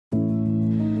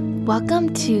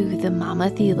Welcome to the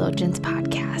Mama Theologians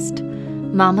podcast.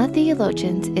 Mama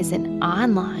Theologians is an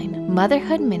online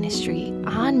motherhood ministry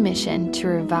on mission to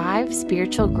revive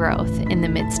spiritual growth in the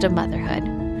midst of motherhood.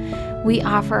 We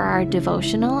offer our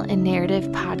devotional and narrative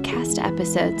podcast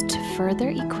episodes to further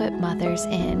equip mothers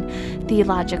in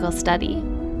theological study,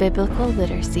 biblical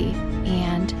literacy,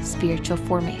 and spiritual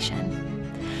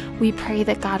formation. We pray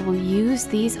that God will use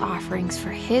these offerings for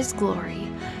His glory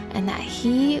and that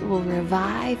He will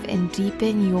revive and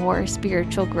deepen your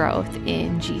spiritual growth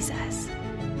in Jesus.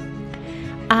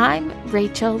 I'm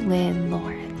Rachel Lynn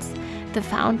Lawrence, the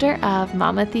founder of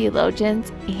Mama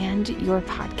Theologians and your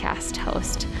podcast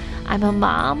host. I'm a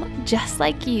mom just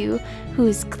like you who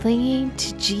is clinging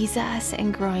to Jesus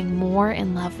and growing more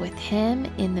in love with Him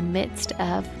in the midst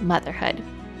of motherhood.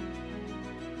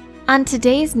 On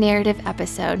today's narrative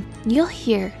episode, you'll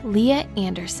hear Leah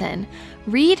Anderson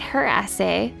read her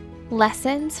essay,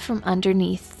 Lessons from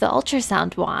Underneath the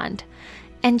Ultrasound Wand,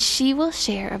 and she will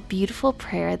share a beautiful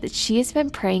prayer that she has been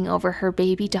praying over her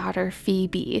baby daughter,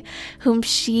 Phoebe, whom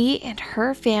she and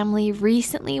her family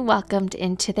recently welcomed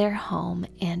into their home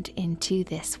and into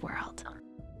this world.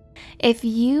 If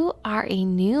you are a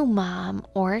new mom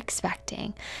or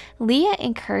expecting, Leah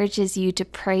encourages you to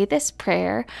pray this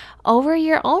prayer over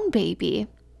your own baby.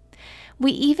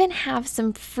 We even have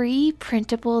some free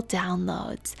printable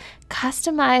downloads,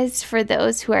 customized for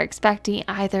those who are expecting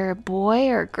either a boy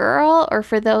or girl, or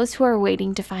for those who are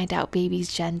waiting to find out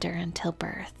baby's gender until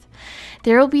birth.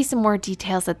 There will be some more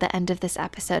details at the end of this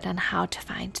episode on how to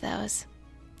find those.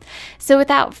 So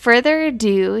without further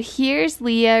ado, here's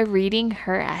Leah reading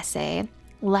her essay,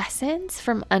 Lessons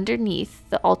from Underneath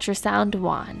the Ultrasound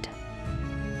Wand.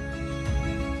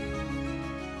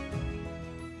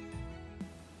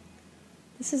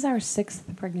 This is our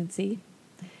 6th pregnancy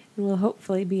and will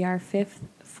hopefully be our 5th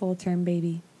full-term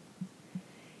baby.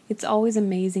 It's always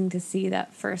amazing to see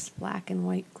that first black and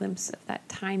white glimpse of that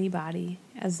tiny body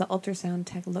as the ultrasound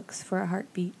tech looks for a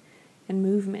heartbeat and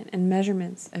movement and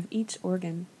measurements of each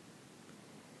organ.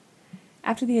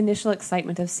 After the initial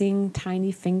excitement of seeing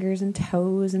tiny fingers and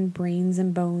toes and brains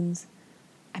and bones,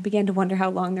 I began to wonder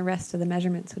how long the rest of the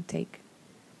measurements would take.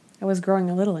 I was growing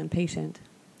a little impatient,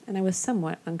 and I was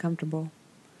somewhat uncomfortable.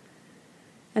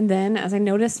 And then, as I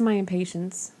noticed my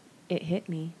impatience, it hit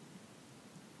me.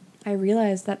 I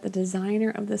realized that the designer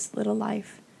of this little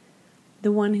life,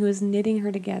 the one who is knitting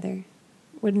her together,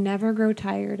 would never grow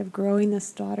tired of growing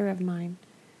this daughter of mine.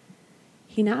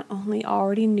 He not only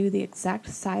already knew the exact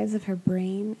size of her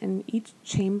brain and each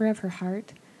chamber of her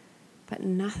heart, but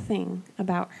nothing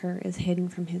about her is hidden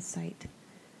from his sight.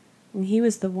 And he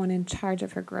was the one in charge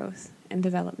of her growth and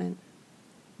development.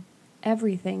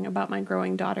 Everything about my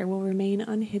growing daughter will remain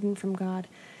unhidden from God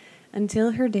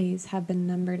until her days have been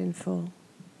numbered in full,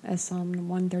 as Psalm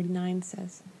 139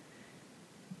 says.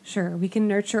 Sure, we can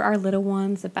nurture our little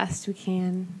ones the best we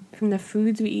can, from the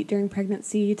foods we eat during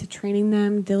pregnancy to training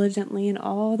them diligently in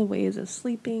all the ways of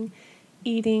sleeping,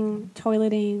 eating,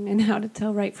 toileting, and how to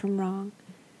tell right from wrong.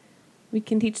 We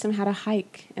can teach them how to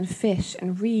hike and fish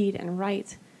and read and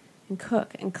write and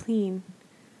cook and clean.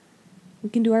 We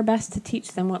can do our best to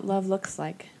teach them what love looks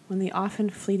like when the often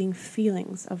fleeting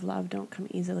feelings of love don't come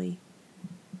easily.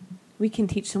 We can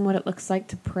teach them what it looks like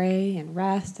to pray and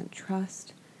rest and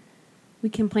trust. We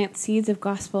can plant seeds of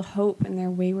gospel hope in their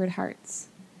wayward hearts.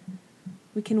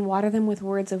 We can water them with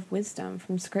words of wisdom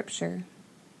from Scripture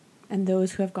and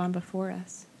those who have gone before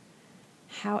us.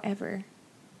 However,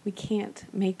 we can't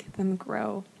make them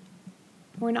grow.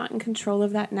 We're not in control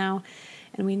of that now,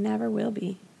 and we never will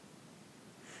be.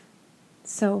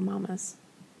 So, mamas,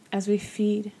 as we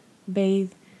feed,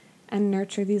 bathe, and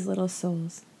nurture these little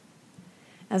souls,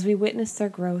 as we witness their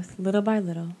growth little by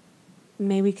little,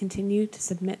 may we continue to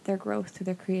submit their growth to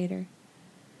their Creator.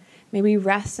 May we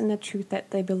rest in the truth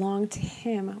that they belong to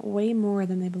Him way more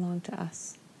than they belong to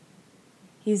us.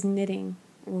 He's knitting,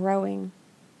 rowing,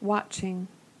 watching,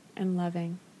 and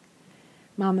loving.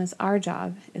 Mamas, our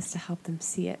job is to help them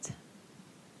see it.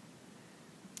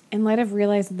 In light of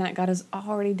realizing that God is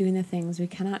already doing the things we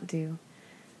cannot do,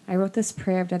 I wrote this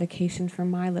prayer of dedication for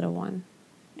my little one,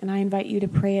 and I invite you to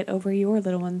pray it over your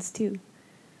little ones too.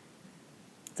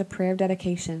 It's a prayer of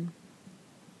dedication.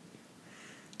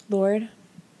 Lord,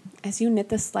 as you knit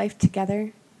this life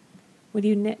together, would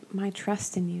you knit my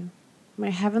trust in you, my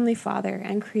Heavenly Father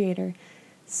and Creator,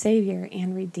 Savior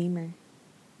and Redeemer.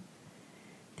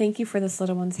 Thank you for this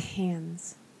little one's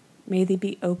hands. May they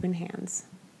be open hands,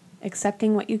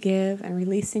 accepting what you give and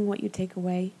releasing what you take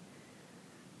away.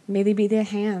 May they be the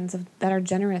hands that are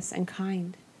generous and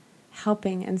kind,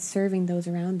 helping and serving those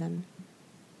around them.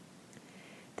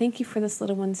 Thank you for this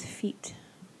little one's feet.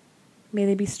 May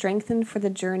they be strengthened for the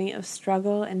journey of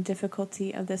struggle and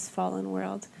difficulty of this fallen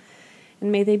world.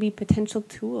 And may they be potential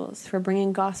tools for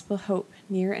bringing gospel hope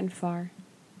near and far.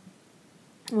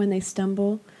 When they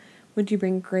stumble, would you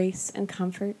bring grace and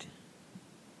comfort?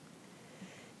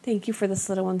 Thank you for this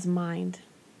little one's mind.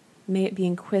 May it be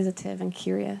inquisitive and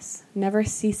curious, never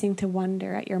ceasing to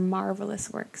wonder at your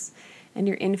marvelous works and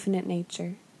your infinite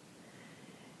nature.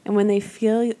 And when they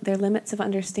feel their limits of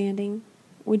understanding,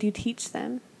 would you teach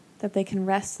them that they can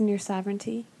rest in your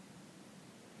sovereignty?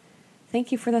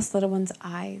 Thank you for this little one's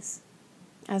eyes.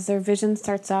 As their vision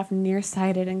starts off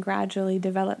nearsighted and gradually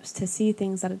develops to see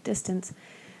things at a distance,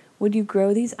 would you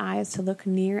grow these eyes to look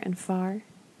near and far?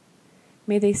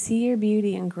 May they see your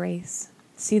beauty and grace,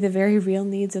 see the very real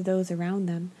needs of those around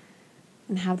them,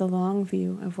 and have the long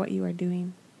view of what you are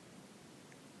doing.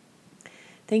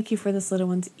 Thank you for this little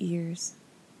one's ears.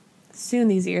 Soon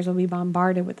these ears will be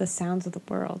bombarded with the sounds of the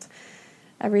world,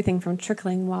 everything from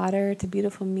trickling water to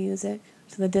beautiful music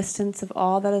to the distance of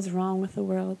all that is wrong with the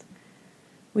world.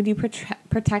 Would you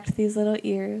protect these little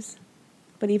ears,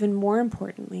 but even more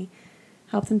importantly,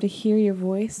 help them to hear your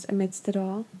voice amidst it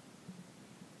all?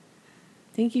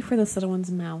 Thank you for this little one's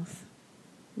mouth.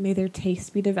 May their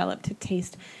taste be developed to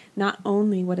taste not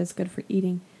only what is good for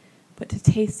eating, but to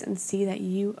taste and see that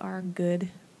you are good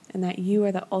and that you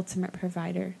are the ultimate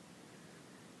provider.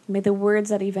 May the words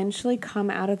that eventually come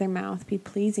out of their mouth be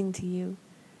pleasing to you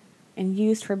and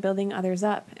used for building others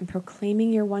up and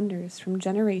proclaiming your wonders from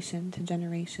generation to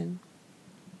generation.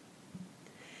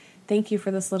 Thank you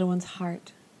for this little one's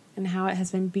heart and how it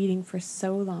has been beating for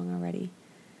so long already.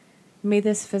 May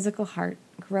this physical heart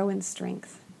grow in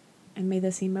strength, and may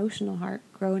this emotional heart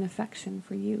grow in affection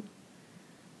for you.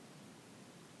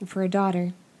 And for a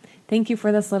daughter, thank you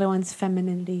for this little one's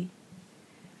femininity.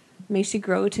 May she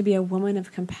grow to be a woman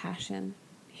of compassion,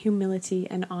 humility,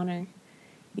 and honor,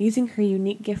 using her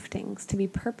unique giftings to be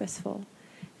purposeful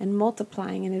and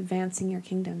multiplying and advancing your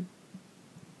kingdom.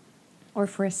 Or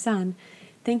for a son,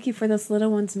 thank you for this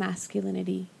little one's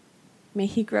masculinity. May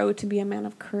he grow to be a man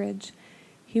of courage,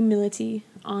 humility,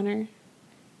 honor,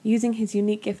 using his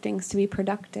unique giftings to be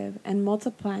productive and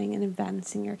multiplying and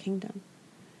advancing your kingdom.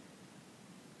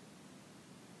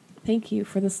 Thank you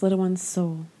for this little one's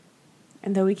soul.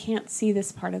 And though we can't see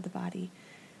this part of the body,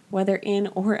 whether in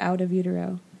or out of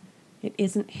utero, it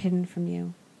isn't hidden from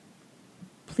you.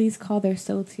 Please call their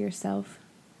soul to yourself.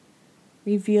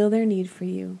 Reveal their need for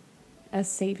you as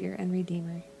Savior and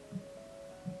Redeemer.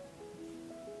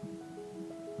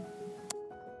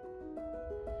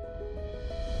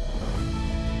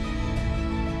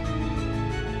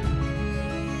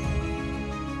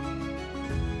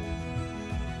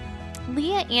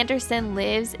 Leah Anderson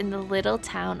lives in the little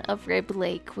town of Rib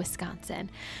Lake, Wisconsin,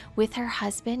 with her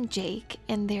husband Jake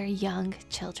and their young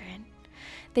children.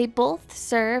 They both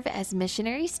serve as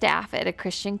missionary staff at a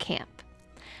Christian camp.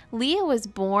 Leah was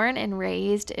born and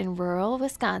raised in rural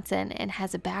Wisconsin and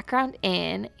has a background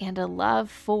in and a love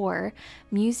for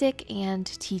music and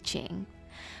teaching.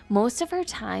 Most of her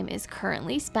time is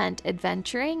currently spent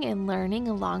adventuring and learning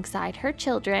alongside her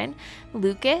children,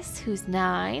 Lucas, who's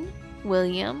 9,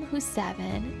 William, who's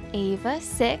 7, Ava,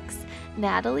 6,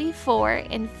 Natalie, 4,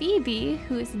 and Phoebe,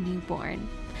 who is newborn,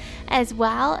 as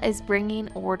well as bringing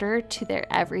order to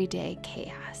their everyday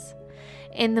chaos.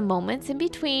 In the moments in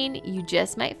between, you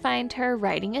just might find her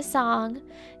writing a song,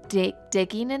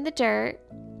 digging in the dirt,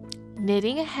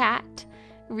 knitting a hat,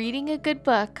 reading a good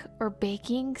book, or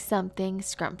baking something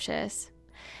scrumptious.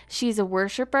 She's a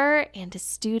worshiper and a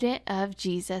student of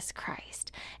Jesus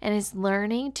Christ and is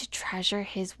learning to treasure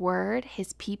His Word,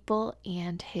 His people,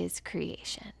 and His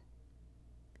creation.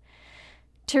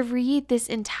 To read this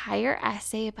entire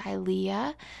essay by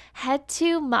Leah, head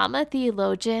to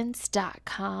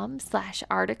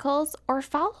mamatheologians.com/articles or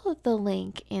follow the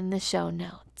link in the show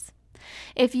notes.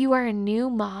 If you are a new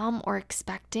mom or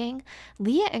expecting,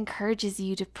 Leah encourages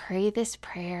you to pray this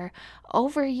prayer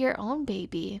over your own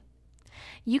baby.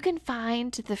 You can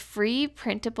find the free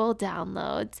printable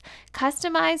downloads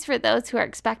customized for those who are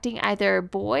expecting either a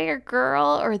boy or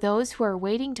girl or those who are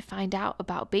waiting to find out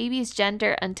about baby's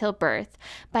gender until birth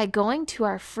by going to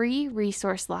our free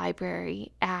resource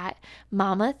library at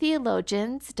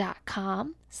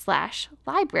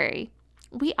mamatheologians.com/library.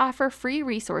 We offer free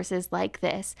resources like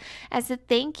this as a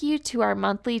thank you to our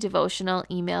monthly devotional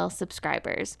email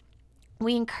subscribers.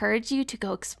 We encourage you to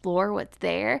go explore what's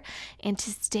there and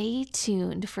to stay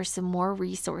tuned for some more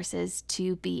resources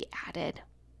to be added.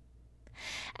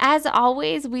 As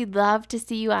always, we'd love to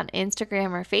see you on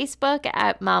Instagram or Facebook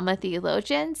at Mama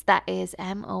Theologians. That is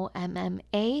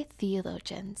MOMMA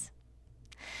Theologians.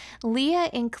 Leah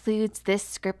includes this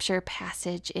scripture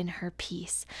passage in her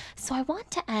piece, so I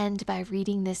want to end by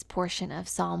reading this portion of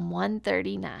Psalm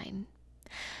 139.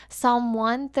 Psalm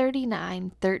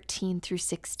 139, 13 through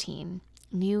 16,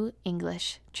 New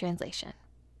English Translation.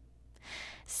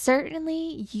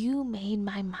 Certainly you made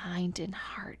my mind and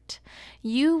heart.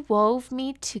 You wove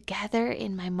me together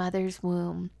in my mother's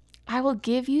womb. I will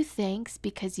give you thanks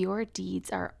because your deeds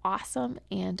are awesome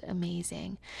and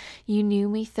amazing. You knew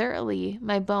me thoroughly.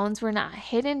 My bones were not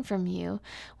hidden from you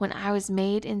when I was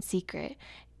made in secret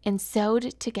and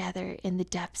sewed together in the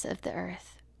depths of the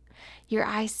earth. Your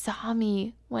eyes saw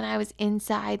me when I was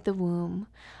inside the womb.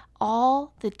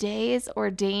 All the days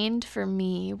ordained for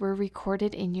me were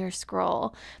recorded in your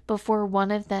scroll before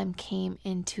one of them came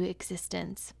into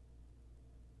existence.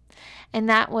 And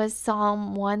that was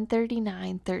Psalm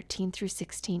 139, 13 through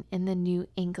 16 in the New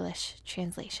English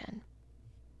Translation.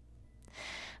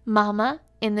 Mama,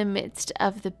 in the midst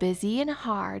of the busy and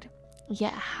hard,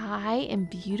 yet high and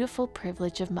beautiful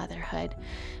privilege of motherhood,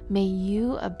 may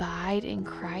you abide in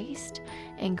Christ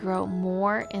and grow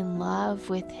more in love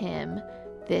with Him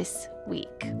this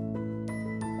week.